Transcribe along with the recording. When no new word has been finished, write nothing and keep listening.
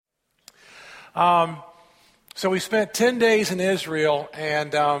So we spent 10 days in Israel,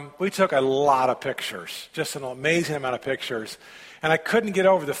 and we took a lot of pictures, just an amazing amount of pictures. And I couldn't get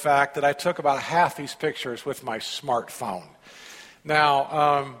over the fact that I took about half these pictures with my smartphone.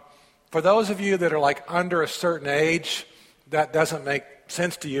 Now, for those of you that are like under a certain age, that doesn't make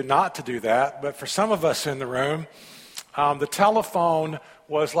sense to you not to do that. But for some of us in the room, the telephone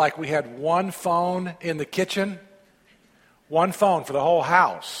was like we had one phone in the kitchen, one phone for the whole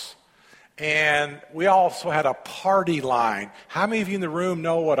house. And we also had a party line. How many of you in the room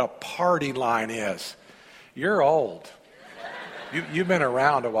know what a party line is? You're old. You've been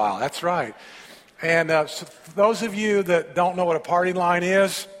around a while. That's right. And so for those of you that don't know what a party line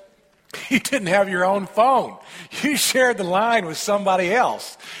is, you didn't have your own phone. You shared the line with somebody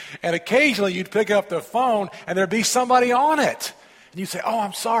else. And occasionally you'd pick up the phone and there'd be somebody on it. And you'd say, oh,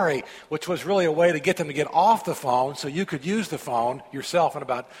 I'm sorry, which was really a way to get them to get off the phone so you could use the phone yourself in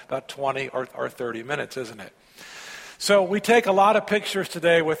about 20 or 30 minutes, isn't it? So we take a lot of pictures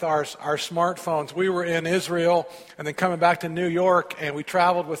today with our smartphones. We were in Israel and then coming back to New York, and we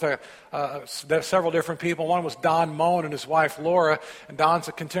traveled with several different people. One was Don Moen and his wife Laura, and Don's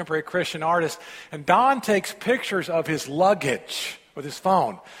a contemporary Christian artist. And Don takes pictures of his luggage with his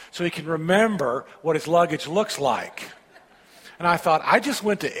phone so he can remember what his luggage looks like. And I thought, I just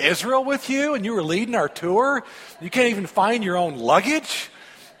went to Israel with you and you were leading our tour? You can't even find your own luggage?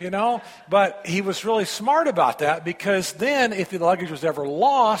 You know? But he was really smart about that because then if the luggage was ever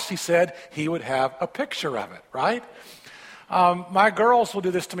lost, he said he would have a picture of it, right? My girls will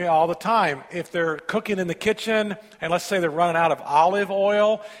do this to me all the time. If they're cooking in the kitchen and let's say they're running out of olive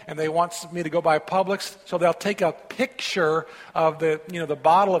oil and they want me to go by Publix, so they'll take a picture of the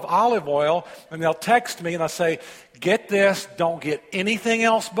bottle of olive oil and they'll text me and I'll say, get this, don't get anything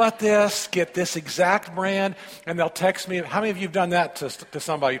else but this, get this exact brand, and they'll text me. How many of you have done that to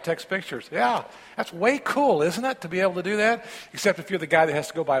somebody? You text pictures? Yeah, that's way cool, isn't it, to be able to do that? Except if you're the guy that has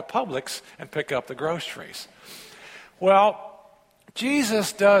to go by Publix and pick up the groceries. Well,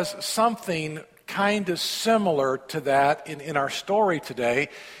 Jesus does something kind of similar to that in our story today.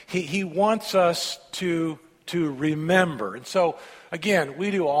 He wants us to remember. And so, again,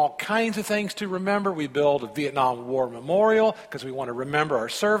 we do all kinds of things to remember. We build a Vietnam War memorial because we want to remember our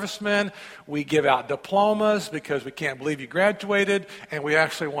servicemen. We give out diplomas because we can't believe you graduated, and we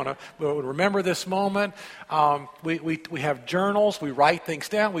actually want to remember this moment. We have journals. We write things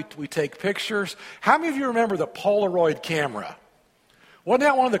down. We take pictures. How many of you remember the Polaroid camera? Wasn't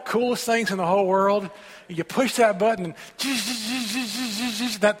that one of the coolest things in the whole world? You push that button and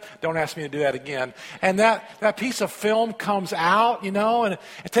don't ask me to do that again. And that piece of film comes out, and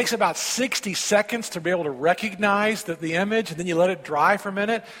it takes about 60 seconds to be able to recognize the image, and then you let it dry for a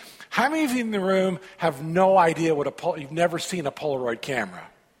minute. How many of you in the room have no idea you've never seen a Polaroid camera?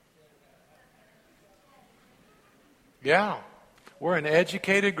 Yeah, we're an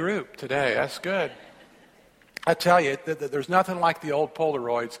educated group today. That's good. I tell you, there's nothing like the old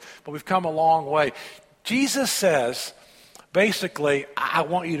Polaroids, but we've come a long way. Jesus says, basically, I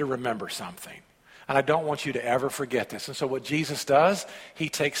want you to remember something, and I don't want you to ever forget this. And so what Jesus does, he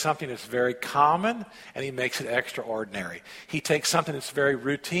takes something that's very common, and he makes it extraordinary. He takes something that's very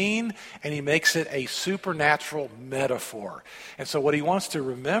routine, and he makes it a supernatural metaphor. And so what he wants to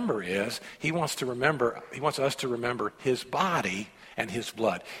remember is, he wants us to remember his body and his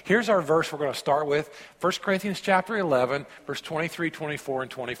blood. Here's our verse we're going to start with, 1 Corinthians chapter 11, verse 23, 24,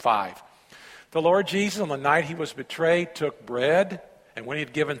 and 25. The Lord Jesus, on the night he was betrayed, took bread, and when he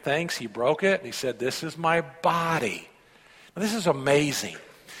had given thanks, he broke it, and he said, this is my body. Now, this is amazing.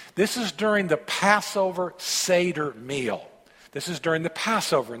 This is during the Passover Seder meal. This is during the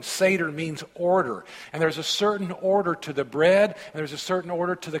Passover, and Seder means order. And there's a certain order to the bread, and there's a certain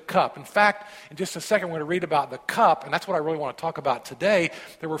order to the cup. In fact, in just a second, we're going to read about the cup, and that's what I really want to talk about today.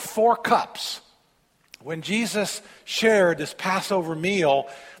 There were 4 cups. When Jesus shared this Passover meal,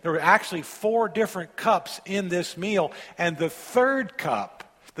 there were actually 4 different cups in this meal, and the third cup,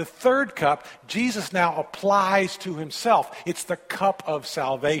 Jesus now applies to himself. It's the cup of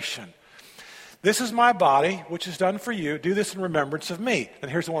salvation. This is my body, which is done for you. Do this in remembrance of me.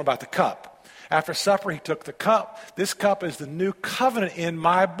 And here's the one about the cup. After supper, he took the cup. This cup is the new covenant in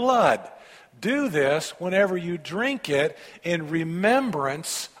my blood. Do this whenever you drink it in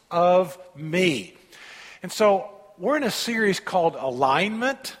remembrance of me. And so we're in a series called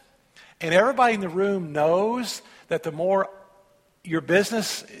Alignment. And everybody in the room knows that the more your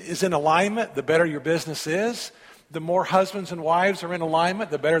business is in alignment, the better your business is. The more husbands and wives are in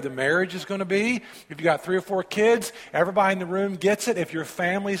alignment, the better the marriage is going to be. If you've got 3 or 4 kids, everybody in the room gets it. If your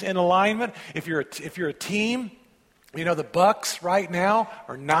family's in alignment, if you're a team, You know, the Bucks right now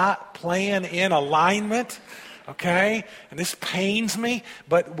are not playing in alignment, okay? And this pains me,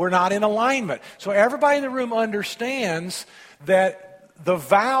 but we're not in alignment. So everybody in the room understands that the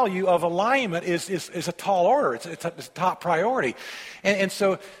value of alignment is a tall order. It's a top priority. And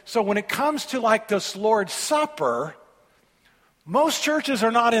so when it comes to like this Lord's Supper, most churches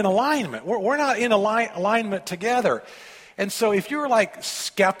are not in alignment. We're not in alignment together. And so if you're like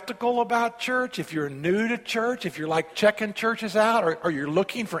skeptical about church, if you're new to church, if you're like checking churches out, or you're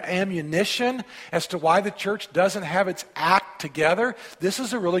looking for ammunition as to why the church doesn't have its act together, this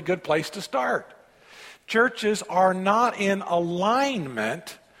is a really good place to start. Churches are not in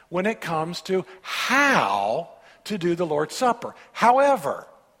alignment when it comes to how to do the Lord's Supper. However,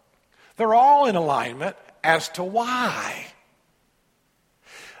 they're all in alignment as to why.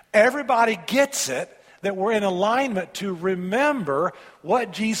 Everybody gets it that we're in alignment to remember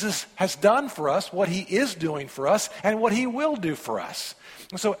what Jesus has done for us, what he is doing for us, and what he will do for us.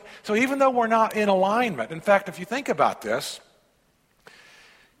 So even though we're not in alignment, in fact, if you think about this,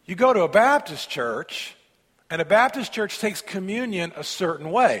 you go to a Baptist church, and a Baptist church takes communion a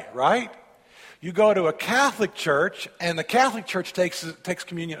certain way, right? You go to a Catholic church, and the Catholic church takes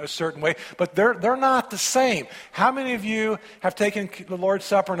communion a certain way, but they're not the same. How many of you have taken the Lord's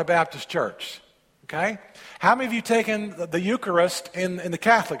Supper in a Baptist church? Okay? How many of you taken the Eucharist in the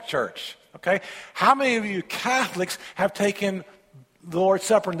Catholic church? Okay? How many of you Catholics have taken the Lord's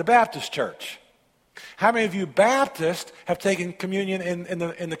Supper in the Baptist church? How many of you Baptists have taken communion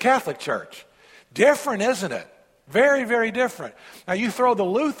in the Catholic church? Different, isn't it? Very, very different. Now you throw the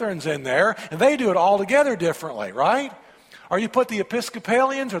Lutherans in there, and they do it altogether differently, right? Or you put the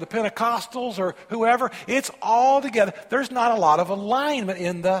Episcopalians or the Pentecostals or whoever, it's all together. There's not a lot of alignment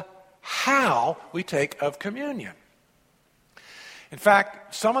in the how we take of communion. In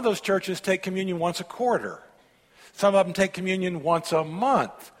fact, some of those churches take communion once a quarter. Some of them take communion once a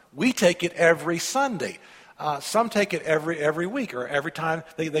month. We take it every Sunday. Some take it every week or every time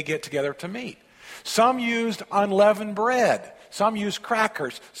they get together to meet. Some used unleavened bread. Some use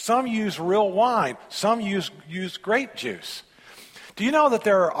crackers. Some use real wine. Some use grape juice. Do you know that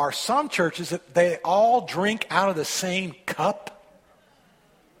there are some churches that they all drink out of the same cup?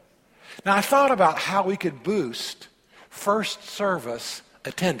 Now, I thought about how we could boost first service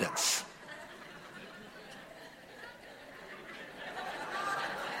attendance.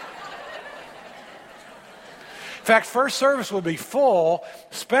 In fact, first service would be full,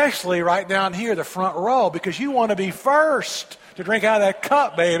 especially right down here, the front row, because you want to be first to drink out of that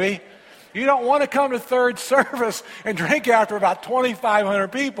cup, baby. You don't want to come to third service and drink after about 2,500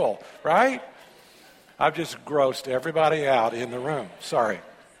 people, right? I've just grossed everybody out in the room. Sorry.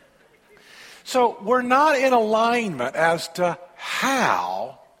 So we're not in alignment as to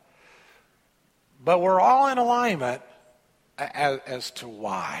how, but we're all in alignment as to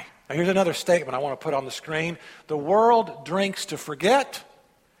why. Now here's another statement I want to put on the screen. The world drinks to forget.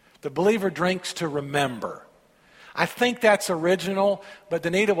 The believer drinks to remember. I think that's original, but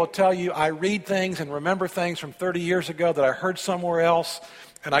Danita will tell you I read things and remember things from 30 years ago that I heard somewhere else,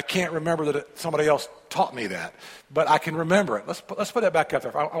 and I can't remember that somebody else taught me that. But I can remember it. Let's put that back up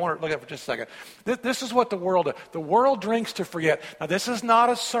there. I want to look at it for just a second. This is what the world does. The world drinks to forget. Now, this is not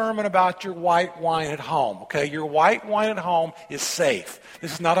a sermon about your white wine at home, okay? Your white wine at home is safe.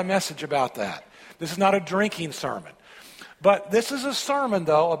 This is not a message about that. This is not a drinking sermon. But this is a sermon,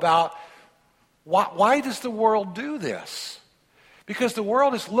 though, about why does the world do this? Because the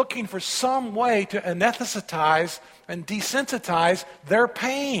world is looking for some way to anesthetize and desensitize their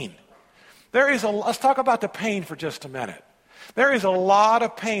pain. Let's talk about the pain for just a minute. There is a lot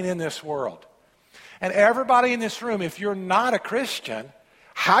of pain in this world. And everybody in this room, if you're not a Christian,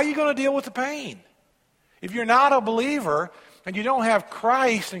 how are you going to deal with the pain? If you're not a believer and you don't have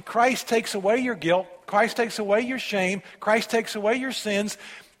Christ, and Christ takes away your guilt, Christ takes away your shame, Christ takes away your sins,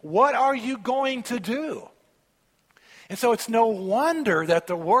 what are you going to do? And so it's no wonder that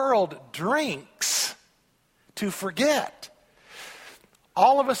the world drinks to forget.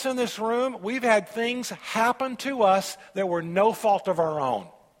 All of us in this room, we've had things happen to us that were no fault of our own.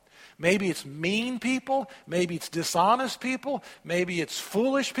 Maybe it's mean people, maybe it's dishonest people, maybe it's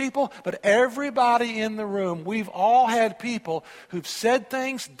foolish people, but everybody in the room, we've all had people who've said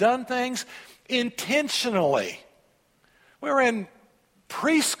things, done things intentionally. We're in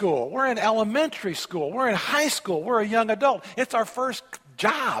preschool, we're in elementary school, we're in high school, we're a young adult. It's our first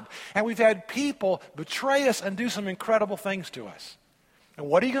job, and we've had people betray us and do some incredible things to us. And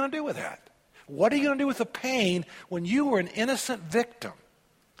what are you going to do with that? What are you going to do with the pain when you were an innocent victim?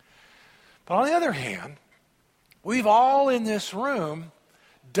 But on the other hand, we've all in this room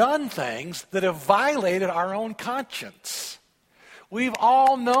done things that have violated our own conscience. We've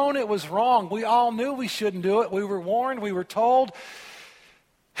all known it was wrong. We all knew we shouldn't do it. We were warned, we were told,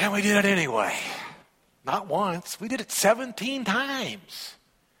 and we did it anyway. Not once. We did it 17 times.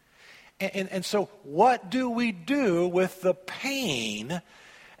 And so what do we do with the pain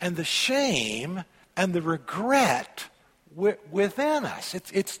and the shame and the regret within us?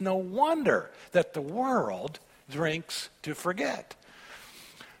 It's no wonder that the world drinks to forget.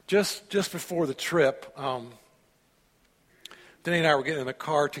 Just before the trip, Denny and I were getting in the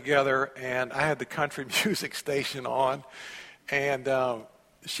car together, and I had the country music station on, and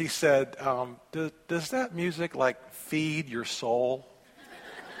she said, does that music like feed your soul?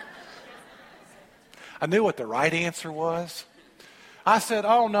 I knew what the right answer was. I said,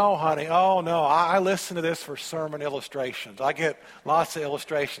 oh no, honey, oh no. I listen to this for sermon illustrations. I get lots of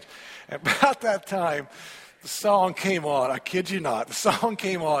illustrations. And about that time, the song came on. I kid you not. The song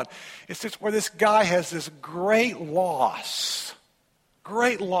came on. It's just where this guy has this great loss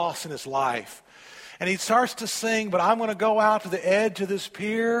in his life. And he starts to sing, but I'm going to go out to the edge of this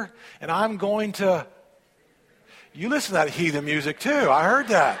pier, and I'm going to... You listen to that heathen music too. I heard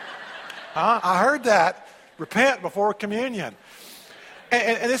that. I heard that. Repent before communion.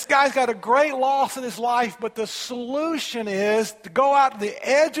 And this guy's got a great loss in his life, but the solution is to go out to the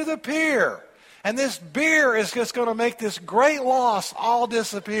edge of the pier. And this beer is just going to make this great loss all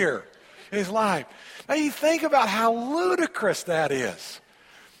disappear in his life. Now you think about how ludicrous that is.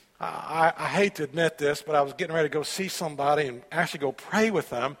 I hate to admit this, but I was getting ready to go see somebody and actually go pray with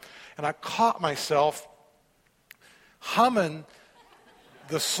them. And I caught myself humming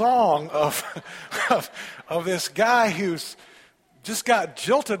the song of this guy who's just got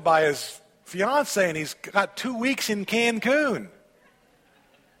jilted by his fiance, and he's got 2 weeks in Cancun.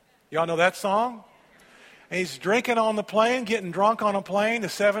 Y'all know that song? And he's drinking on the plane, getting drunk on a plane, the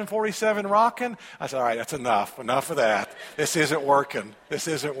 747 rocking. I said, all right, that's enough. Enough of that. This isn't working.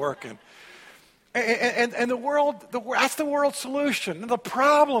 And the world, that's the world's solution. The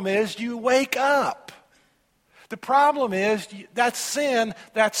problem is you wake up. The problem is that sin,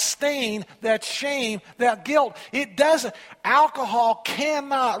 that stain, that shame, that guilt, it doesn't. Alcohol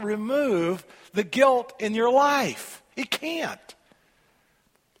cannot remove the guilt in your life. It can't.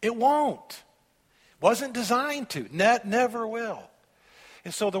 It won't. Wasn't designed to. Never will.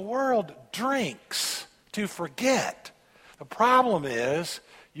 And so the world drinks to forget. The problem is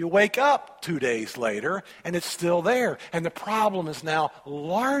you wake up 2 days later and it's still there. And the problem is now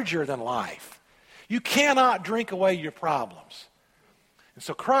larger than life. You cannot drink away your problems. And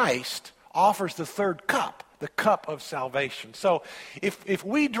so Christ offers the third cup, the cup of salvation. So if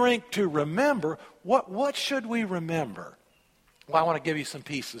we drink to remember, what should we remember? Well, I want to give you some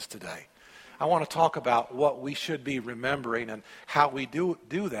pieces today. I want to talk about what we should be remembering and how we do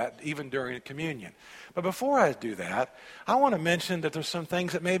that even during communion. But before I do that, I want to mention that there's some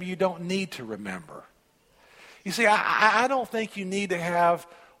things that maybe you don't need to remember. You see, I don't think you need to have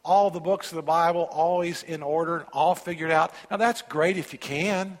all the books of the Bible always in order and all figured out. Now, that's great if you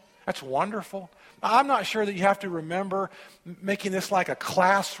can. That's wonderful. I'm not sure that you have to remember making this like a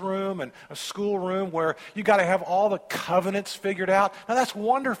classroom and a schoolroom where you got to have all the covenants figured out. Now, that's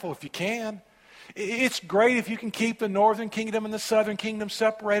wonderful if you can. It's great if you can keep the northern kingdom and the southern kingdom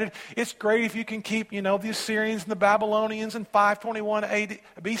separated. It's great if you can keep, the Assyrians and the Babylonians in 521 AD,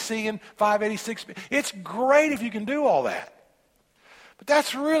 BC and 586. It's great if you can do all that. But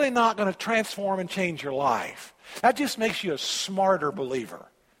that's really not going to transform and change your life. That just makes you a smarter believer,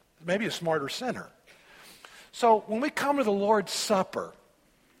 maybe a smarter sinner. So when we come to the Lord's Supper,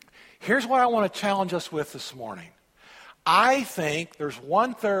 here's what I want to challenge us with this morning. I think there's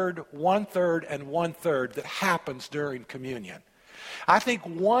 1/3, 1/3, and 1/3 that happens during communion. I think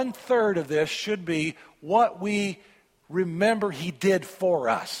 1/3 of this should be what we remember he did for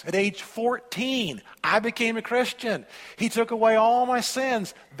us. At age 14, I became a Christian. He took away all my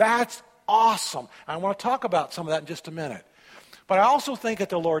sins. That's awesome. I want to talk about some of that in just a minute. But I also think at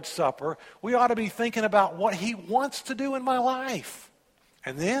the Lord's Supper, we ought to be thinking about what he wants to do in my life.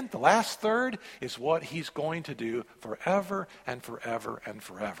 And then the last third is what he's going to do forever and forever and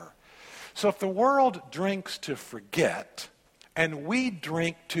forever. So if the world drinks to forget and we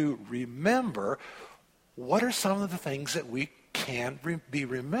drink to remember, what are some of the things that we can be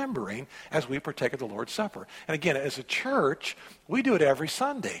remembering as we partake of the Lord's Supper? And again, as a church, we do it every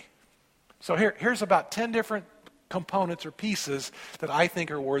Sunday. So here's about 10 different components or pieces that I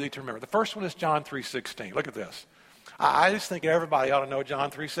think are worthy to remember. The first one is John 3:16. Look at this. I just think everybody ought to know John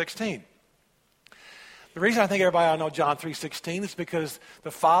 3:16. The reason I think everybody ought to know John 3:16 is because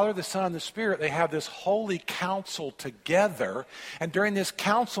the Father, the Son, and the Spirit, they have this holy council together. And during this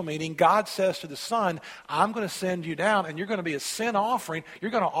council meeting, God says to the Son, I'm going to send you down, and you're going to be a sin offering.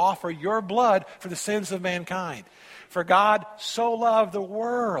 You're going to offer your blood for the sins of mankind. For God so loved the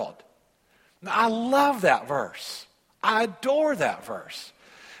world. Now, I love that verse. I adore that verse.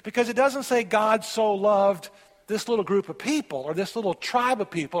 Because it doesn't say God so loved this little group of people or this little tribe of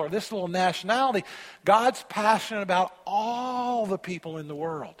people or this little nationality. God's passionate about all the people in the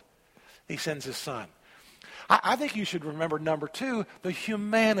world. He sends his Son. I think you should remember, number 2, the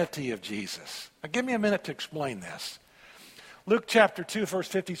humanity of Jesus. Now, give me a minute to explain this. Luke chapter 2, verse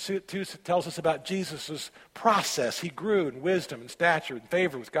 52 tells us about Jesus' process. He grew in wisdom and stature and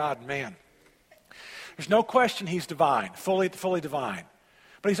favor with God and man. There's no question he's divine, fully divine.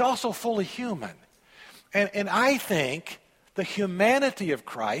 But he's also fully human. And I think the humanity of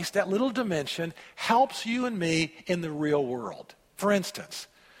Christ, that little dimension, helps you and me in the real world. For instance,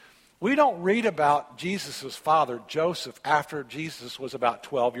 we don't read about Jesus' father, Joseph, after Jesus was about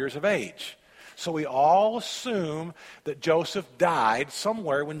 12 years of age. So we all assume that Joseph died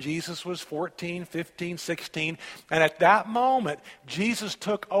somewhere when Jesus was 14, 15, 16. And at that moment, Jesus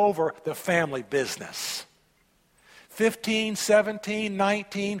took over the family business. 15, 17,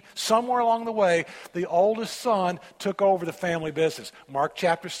 19, somewhere along the way, the oldest son took over the family business. Mark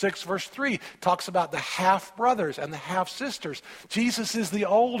chapter 6, verse 3 talks about the half-brothers and the half-sisters. Jesus is the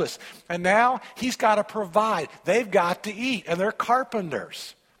oldest, and now he's got to provide. They've got to eat, and they're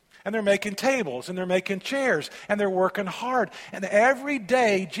carpenters. And they're making tables, and they're making chairs, and they're working hard. And every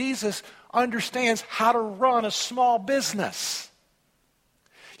day, Jesus understands how to run a small business.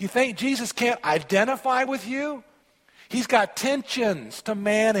 You think Jesus can't identify with you? He's got tensions to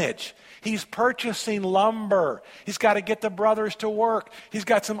manage. He's purchasing lumber. He's got to get the brothers to work. He's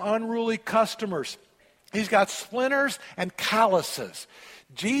got some unruly customers. He's got splinters and calluses.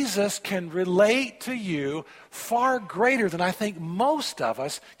 Jesus can relate to you far greater than I think most of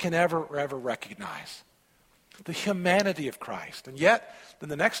us can ever recognize. The humanity of Christ. And yet, then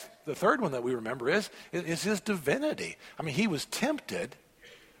the third one that we remember is his divinity. I mean, he was tempted,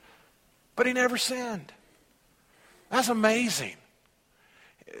 but he never sinned. That's amazing.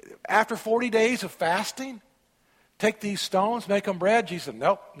 After 40 days of fasting, take these stones, make them bread. Jesus said,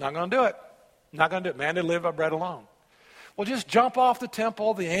 nope, not going to do it. Not going to do it. Man, they live by bread alone. Well, just jump off the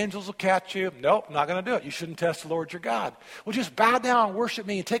temple. The angels will catch you. Nope, not going to do it. You shouldn't test the Lord your God. Well, just bow down and worship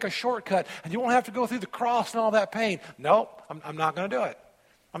me and take a shortcut, and you won't have to go through the cross and all that pain. Nope, I'm not going to do it.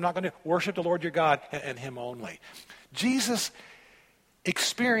 I'm not going to worship the Lord your God and him only. Jesus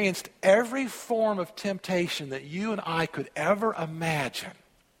experienced every form of temptation that you and I could ever imagine.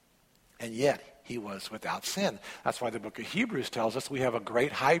 And yet, he was without sin. That's why the book of Hebrews tells us we have a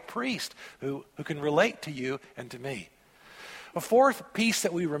great high priest who can relate to you and to me. A fourth piece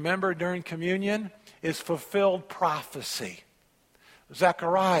that we remember during communion is fulfilled prophecy.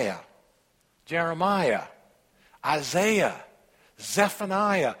 Zechariah, Jeremiah, Isaiah,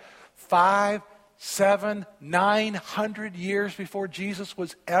 Zephaniah, 500, 700, 900 years before Jesus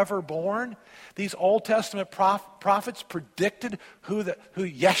was ever born, these Old Testament prophets predicted who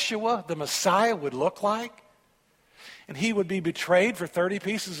Yeshua, the Messiah, would look like. And he would be betrayed for 30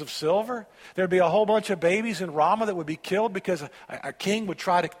 pieces of silver. There'd be a whole bunch of babies in Ramah that would be killed because a king would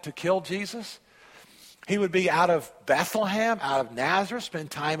try to kill Jesus. He would be out of Bethlehem, out of Nazareth, spend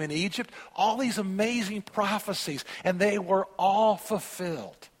time in Egypt. All these amazing prophecies, and they were all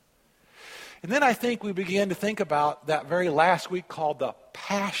fulfilled. And then I think we begin to think about that very last week called the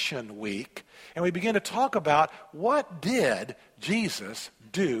Passion Week. And we begin to talk about what did Jesus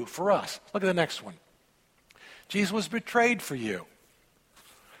do for us. Look at the next one. Jesus was betrayed for you.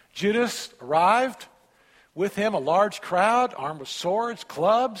 Judas arrived, with him a large crowd, armed with swords,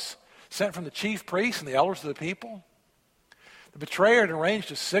 clubs, sent from the chief priests and the elders of the people. The betrayer had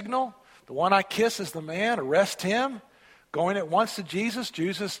arranged a signal. The one I kiss is the man, arrest him. Going at once to Jesus,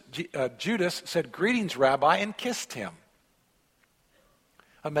 Judas said, "Greetings, Rabbi," and kissed him.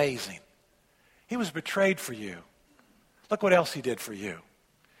 Amazing. He was betrayed for you. Look what else he did for you.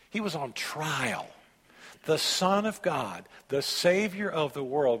 He was on trial. The Son of God, the Savior of the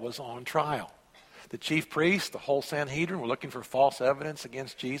world, was on trial. The chief priests, the whole Sanhedrin, were looking for false evidence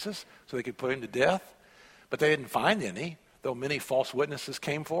against Jesus so they could put him to death. But they didn't find any, though many false witnesses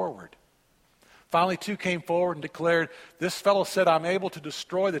came forward. Finally, 2 came forward and declared, "This fellow said, I'm able to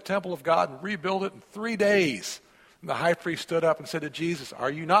destroy the temple of God and rebuild it in 3 days." And the high priest stood up and said to Jesus,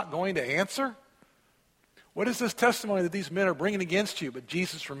 "Are you not going to answer? What is this testimony that these men are bringing against you?" But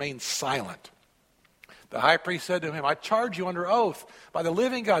Jesus remained silent. The high priest said to him, I charge you under oath by the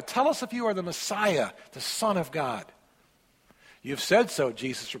living God. Tell us if you are the Messiah, the Son of God. You have said so,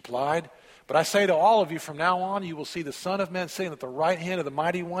 Jesus replied. But I say to all of you, from now on you will see the Son of Man sitting at the right hand of the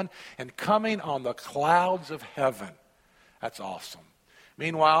Mighty One and coming on the clouds of heaven. That's awesome.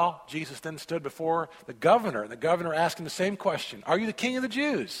 Meanwhile, Jesus then stood before the governor. The governor asked him the same question. Are you the King of the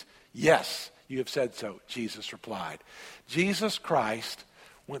Jews? Yes, you have said so, Jesus replied. Jesus Christ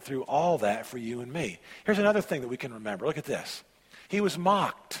went through all that for you and me. Here's another thing that we can remember. Look at this. He was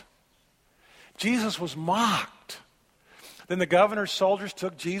mocked. Jesus was mocked. Then the governor's soldiers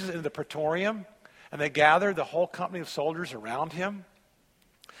took Jesus into the praetorium, and they gathered the whole company of soldiers around him.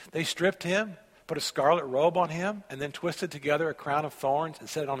 They stripped him, put a scarlet robe on him, and then twisted together a crown of thorns and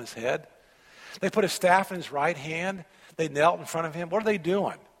set it on his head. They put a staff in his right hand. They knelt in front of him. What are they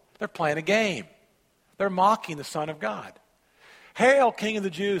doing? They're playing a game. They're mocking the Son of God. Hail, King of the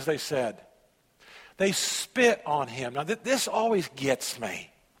Jews, they said. They spit on him. Now, this always gets me.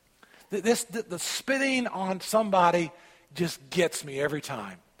 The spitting on somebody just gets me every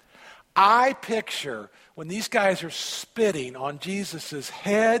time. I picture when these guys are spitting on Jesus'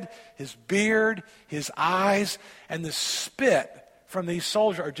 head, his beard, his eyes, and the spit from these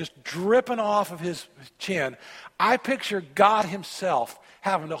soldiers are just dripping off of his chin. I picture God himself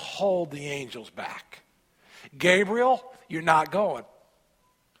having to hold the angels back. Gabriel, you're not going.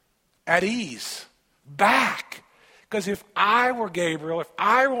 At ease. Back. Because if I were Gabriel, if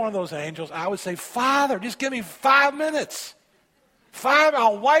I were one of those angels, I would say, Father, just give me 5 minutes. 5,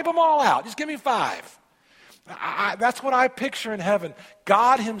 I'll wipe them all out. Just give me 5. That's what I picture in heaven.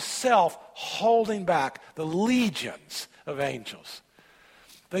 God himself holding back the legions of angels.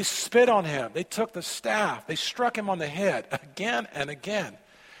 They spit on him. They took the staff. They struck him on the head again and again.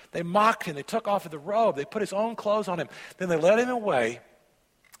 They mocked him. They took off the robe. They put his own clothes on him. Then they led him away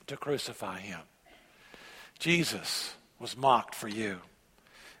to crucify him. Jesus was mocked for you.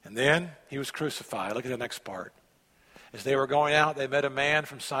 And then he was crucified. Look at the next part. As they were going out, they met a man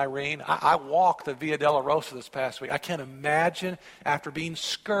from Cyrene. I walked the Via Dolorosa this past week. I can't imagine, after being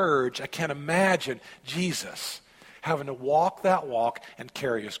scourged, I can't imagine Jesus having to walk that walk and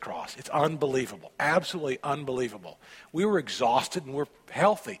carry his cross. It's unbelievable. Absolutely unbelievable. We were exhausted and we're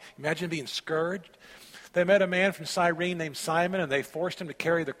healthy. Imagine being scourged. They met a man from Cyrene named Simon, and they forced him to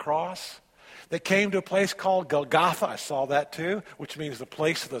carry the cross. They came to a place called Golgotha. I saw that too, which means the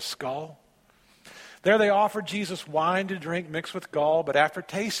place of the skull. There they offered Jesus wine to drink mixed with gall, but after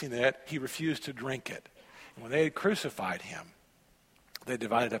tasting it, he refused to drink it. And when they had crucified him, they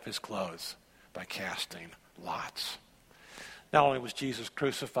divided up his clothes by casting lots. Not only was Jesus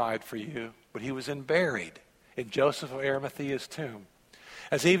crucified for you, but he was buried in Joseph of Arimathea's tomb.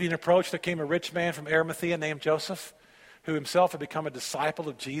 As evening approached, there came a rich man from Arimathea named Joseph, who himself had become a disciple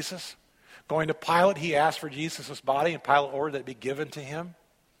of Jesus. Going to Pilate, he asked for Jesus' body, and Pilate ordered that it be given to him.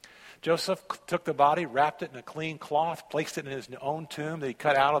 Joseph took the body, wrapped it in a clean cloth, placed it in his own tomb that he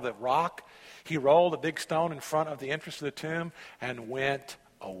cut out of the rock. He rolled a big stone in front of the entrance of the tomb and went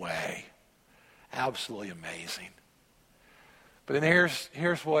away. Absolutely amazing. But then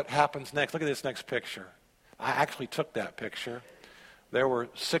here's what happens next. Look at this next picture. I actually took that picture. There were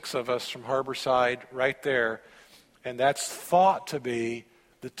 6 of us from Harborside right there, and that's thought to be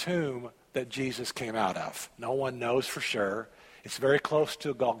the tomb that Jesus came out of. No one knows for sure. It's very close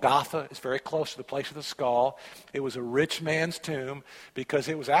to Golgotha. It's very close to the place of the skull. It was a rich man's tomb because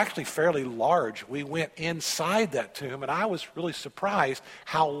it was actually fairly large. We went inside that tomb, and I was really surprised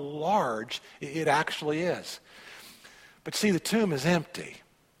how large it actually is. But see, the tomb is empty.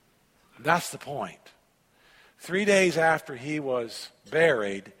 That's the point. 3 days after he was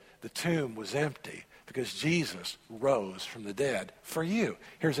buried, the tomb was empty because Jesus rose from the dead for you.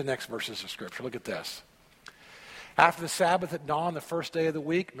 Here's the next verses of Scripture. Look at this. After the Sabbath at dawn, the first day of the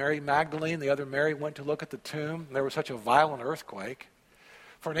week, Mary Magdalene and the other Mary went to look at the tomb. There was such a violent earthquake.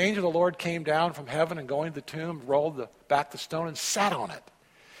 For an angel of the Lord came down from heaven and going to the tomb, rolled back the stone and sat on it.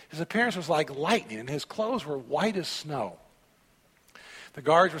 His appearance was like lightning, and his clothes were white as snow. The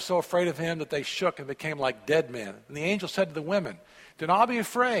guards were so afraid of him that they shook and became like dead men. And the angel said to the women, "Do not be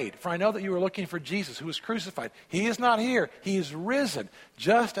afraid, for I know that you are looking for Jesus, who was crucified. He is not here. He is risen,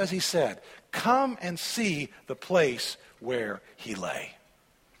 just as he said. Come and see the place where he lay.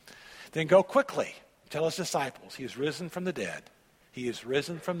 Then go quickly, tell his disciples, he is risen from the dead. He is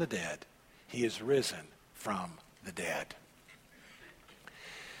risen from the dead. He is risen from the dead."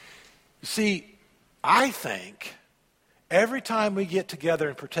 You see, I think every time we get together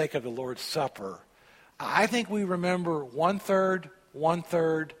and partake of the Lord's Supper, I think we remember 1/3,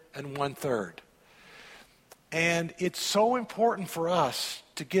 1/3, and 1/3. And it's so important for us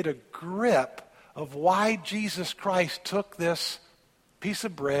to get a grip of why Jesus Christ took this piece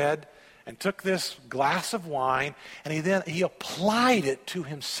of bread and took this glass of wine, and he applied it to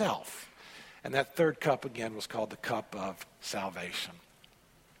himself. And that third cup again was called the cup of salvation.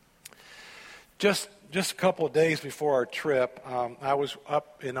 Just a couple of days before our trip, I was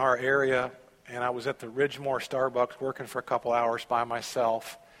up in our area, and I was at the Ridgemore Starbucks working for a couple hours by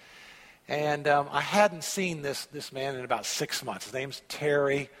myself. And I hadn't seen this man in about 6 months. His name's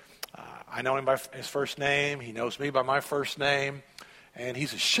Terry. I know him by his first name. He knows me by my first name. And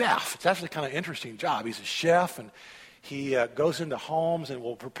he's a chef. It's actually kind of an interesting job. He's a chef, and he goes into homes and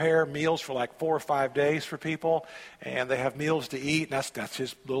will prepare meals for like 4 or 5 days for people. And they have meals to eat, and that's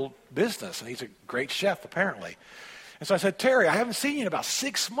his little business. And he's a great chef, apparently. And so I said, Terry, I haven't seen you in about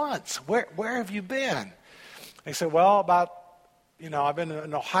 6 months. Where have you been? And he said, well, I've been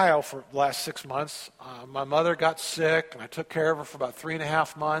in Ohio for the last 6 months. My mother got sick, and I took care of her for about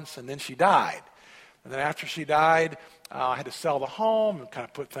 3.5 months, and then she died. And then after she died, I had to sell the home and kind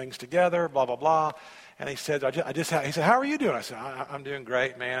of put things together, blah, blah, blah. And he said, he said, how are you doing? I said, I'm doing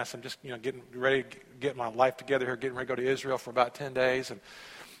great, man. I said, I'm just, getting ready to get my life together here, getting ready to go to Israel for about 10 days.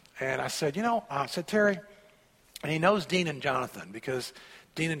 And I said, Terry, and he knows Dean and Jonathan because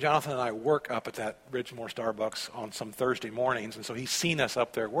Dean and Jonathan and I work up at that Ridgemore Starbucks on some Thursday mornings, and so he's seen us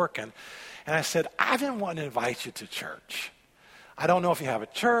up there working. And I said, I've been wanting to invite you to church. I don't know if you have a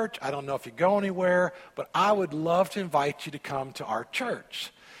church. I don't know if you go anywhere, but I would love to invite you to come to our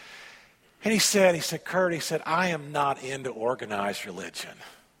church. And he said, Kurt, I am not into organized religion.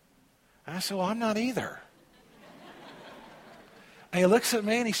 And I said, well, I'm not either. And he looks at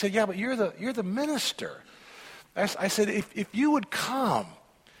me and he said, yeah, but you're the minister. I said, if you would come,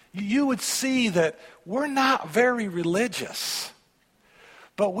 you would see that we're not very religious,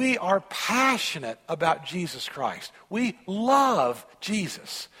 but we are passionate about Jesus Christ. We love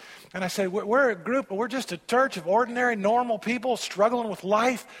Jesus. And I said, we're a group, we're just a church of ordinary, normal people struggling with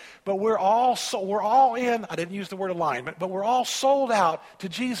life, but we're all in, I didn't use the word alignment, but we're all sold out to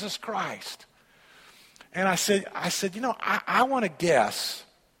Jesus Christ. And I said, I want to guess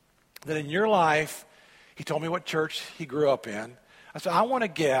that in your life, he told me what church he grew up in. I said, I want to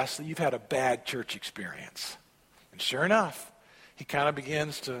guess that you've had a bad church experience. And sure enough, he kind of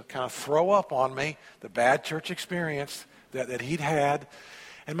begins to kind of throw up on me the bad church experience that he'd had.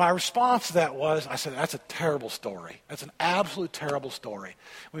 And my response to that was, I said, that's a terrible story. That's an absolute terrible story.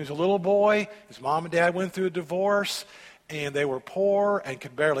 When he was a little boy, his mom and dad went through a divorce, and they were poor and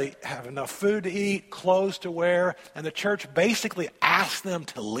could barely have enough food to eat, clothes to wear, and the church basically asked them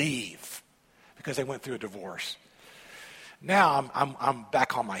to leave because they went through a divorce. Now I'm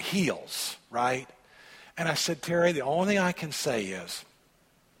back on my heels, right? And I said, Terry, the only thing I can say is,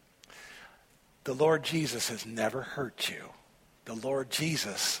 the Lord Jesus has never hurt you. The Lord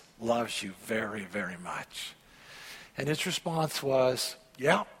Jesus loves you very, very much. And his response was,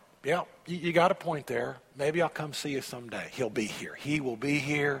 yeah, you got a point there. Maybe I'll come see you someday. He'll be here. He will be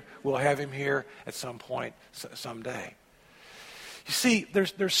here. We'll have him here at some point someday. You see,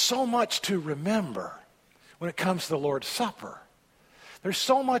 there's so much to remember when it comes to the Lord's Supper. There's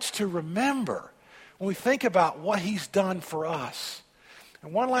so much to remember when we think about what he's done for us.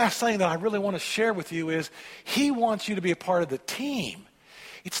 And one last thing that I really want to share with you is he wants you to be a part of the team.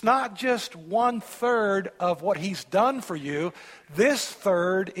 It's not just 1/3 of what he's done for you. This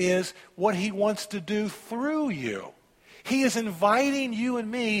third is what he wants to do through you. He is inviting you and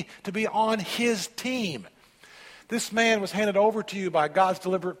me to be on his team. This man was handed over to you by God's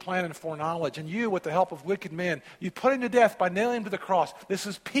deliberate plan and foreknowledge, and you, with the help of wicked men, you put him to death by nailing him to the cross. This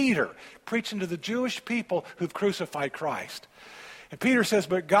is Peter preaching to the Jewish people who've crucified Christ. And Peter says,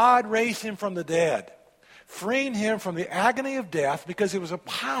 but God raised him from the dead, freeing him from the agony of death because it was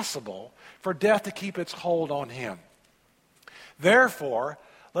impossible for death to keep its hold on him. Therefore,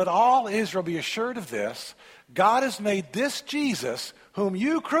 let all Israel be assured of this, God has made this Jesus, whom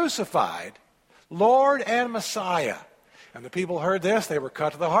you crucified, Lord and Messiah. And the people heard this, they were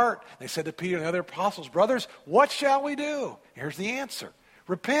cut to the heart. They said to Peter and the other apostles, brothers, what shall we do? Here's the answer.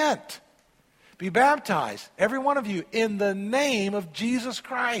 Repent. Be baptized, every one of you, in the name of Jesus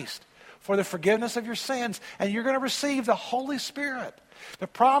Christ for the forgiveness of your sins. And you're going to receive the Holy Spirit. The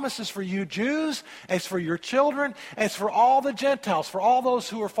promise is for you Jews, and it's for your children, and it's for all the Gentiles, for all those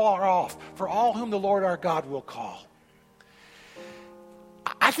who are far off, for all whom the Lord our God will call.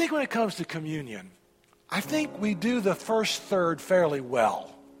 I think when it comes to communion, I think we do the first third fairly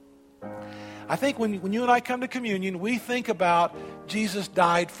well. I think when you and I come to communion, we think about Jesus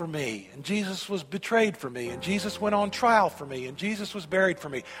died for me, and Jesus was betrayed for me, and Jesus went on trial for me, and Jesus was buried for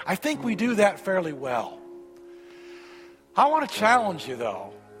me. I think we do that fairly well. I want to challenge you,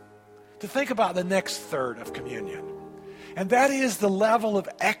 though, to think about the next third of communion. And that is the level of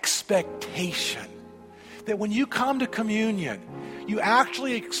expectation. That when you come to communion, you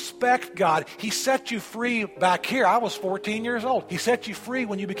actually expect God. He set you free back here. I was 14 years old. He set you free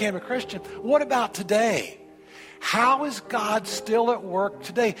when you became a Christian. What about today? How is God still at work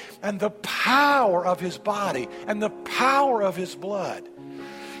today? And the power of his body and the power of his blood.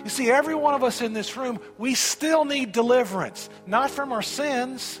 You see, every one of us in this room, we still need deliverance. Not from our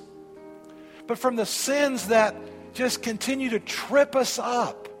sins, but from the sins that just continue to trip us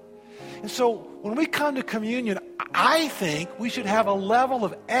up. And so when we come to communion, I think we should have a level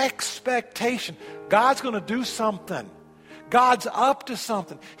of expectation. God's going to do something. God's up to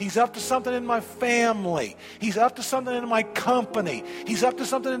something. He's up to something in my family. He's up to something in my company. He's up to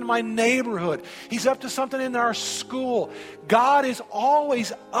something in my neighborhood. He's up to something in our school. God is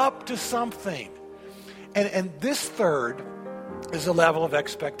always up to something. And this third is a level of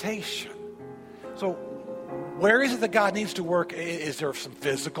expectation. So where is it that God needs to work? Is there some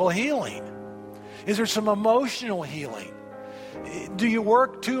physical healing? Is there some emotional healing? Do you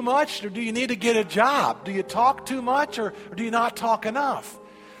work too much, or do you need to get a job? Do you talk too much, or do you not talk enough?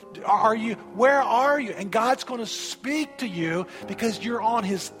 Where are you? And God's going to speak to you because you're on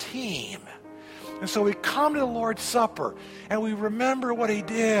his team. And so we come to the Lord's Supper and we remember what he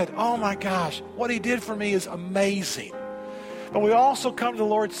did. Oh my gosh, what he did for me is amazing. But we also come to the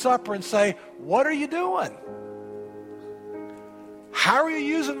Lord's Supper and say, what are you doing? How are you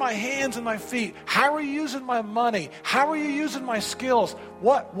using my hands and my feet? How are you using my money? How are you using my skills?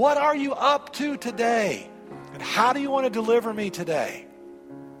 What are you up to today? And how do you want to deliver me today?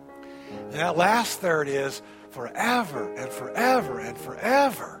 And that last third is forever and forever and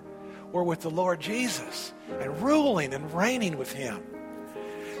forever. We're with the Lord Jesus and ruling and reigning with him.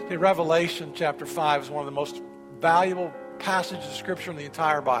 In Revelation chapter 5 is one of the most valuable passages of Scripture in the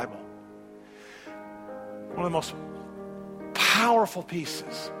entire Bible. One of the most powerful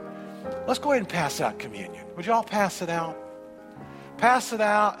pieces. Let's go ahead and pass out communion. Would you all pass it out? Pass it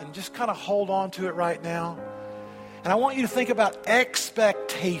out and just kind of hold on to it right now. And I want you to think about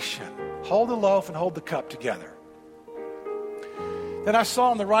expectation. Hold the loaf and hold the cup together. Then I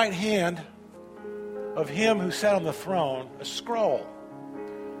saw on the right hand of him who sat on the throne a scroll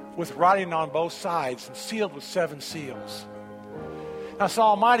with writing on both sides and sealed with 7 seals. I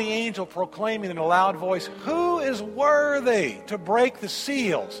saw a mighty angel proclaiming in a loud voice, "Who is worthy to break the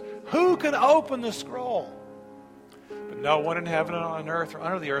seals? Who can open the scroll?" But no one in heaven and on earth or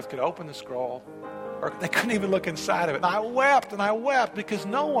under the earth could open the scroll, or they couldn't even look inside of it. And I wept because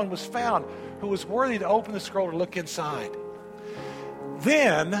no one was found who was worthy to open the scroll or look inside.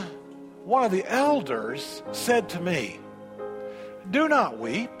 Then one of the elders said to me, "Do not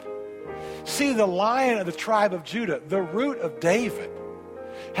weep. See, the Lion of the tribe of Judah, the Root of David,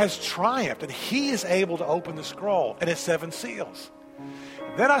 has triumphed, and he is able to open the scroll and its 7 seals."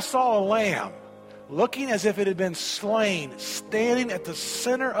 Then I saw a lamb, looking as if it had been slain, standing at the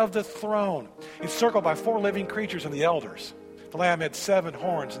center of the throne, encircled by 4 living creatures and the elders. The lamb had 7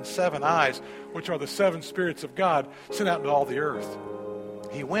 horns and 7 eyes, which are the 7 spirits of God sent out into all the earth.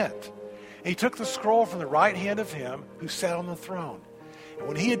 He went, and he took the scroll from the right hand of him who sat on the throne. And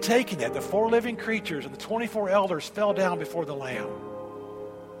when he had taken it, the 4 living creatures and the 24 elders fell down before the Lamb.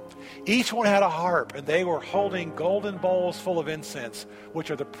 Each one had a harp, and they were holding golden bowls full of incense,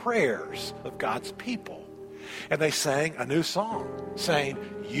 which are the prayers of God's people. And they sang a new song, saying,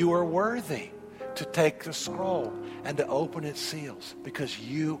 "You are worthy to take the scroll and to open its seals, because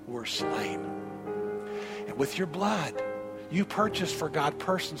you were slain. And with your blood, you purchased for God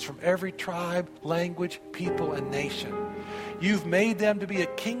persons from every tribe, language, people, and nation. You've made them to be a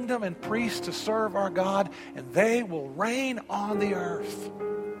kingdom and priests to serve our God, and they will reign on the earth."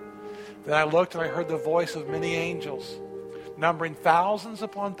 Then I looked and I heard the voice of many angels, numbering thousands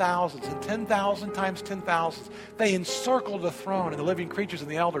upon thousands and 10,000 times 10,000. They encircled the throne and the living creatures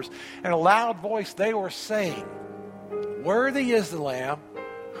and the elders. In a loud voice they were saying, "Worthy is the Lamb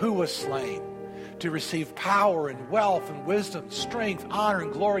who was slain to receive power and wealth and wisdom, strength, honor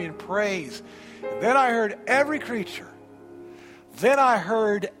and glory and praise." And then I heard every creature. I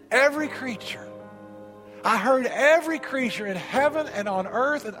heard every creature in heaven and on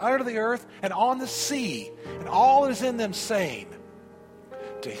earth and under the earth and on the sea and all that is in them saying,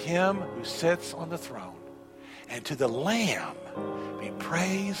 "To him who sits on the throne and to the Lamb be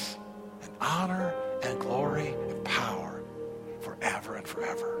praise and honor and glory and power forever and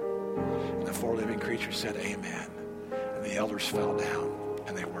forever." And the 4 living creatures said, "Amen." And the elders fell down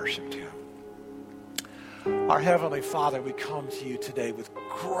and they worshiped him. Our Heavenly Father, we come to you today with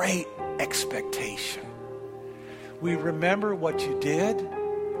great expectation. We remember what you did.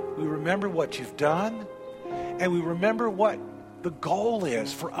 We remember what you've done, and we remember what the goal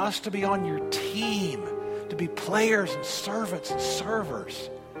is for us to be on your team, to be players and servants and servers.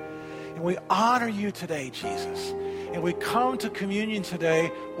 And we honor you today, Jesus. And we come to communion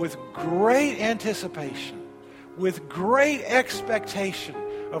today with great anticipation, with great expectation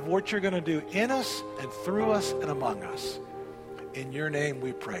of what you're going to do in us and through us and among us. In your name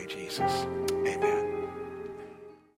we pray, Jesus. Amen.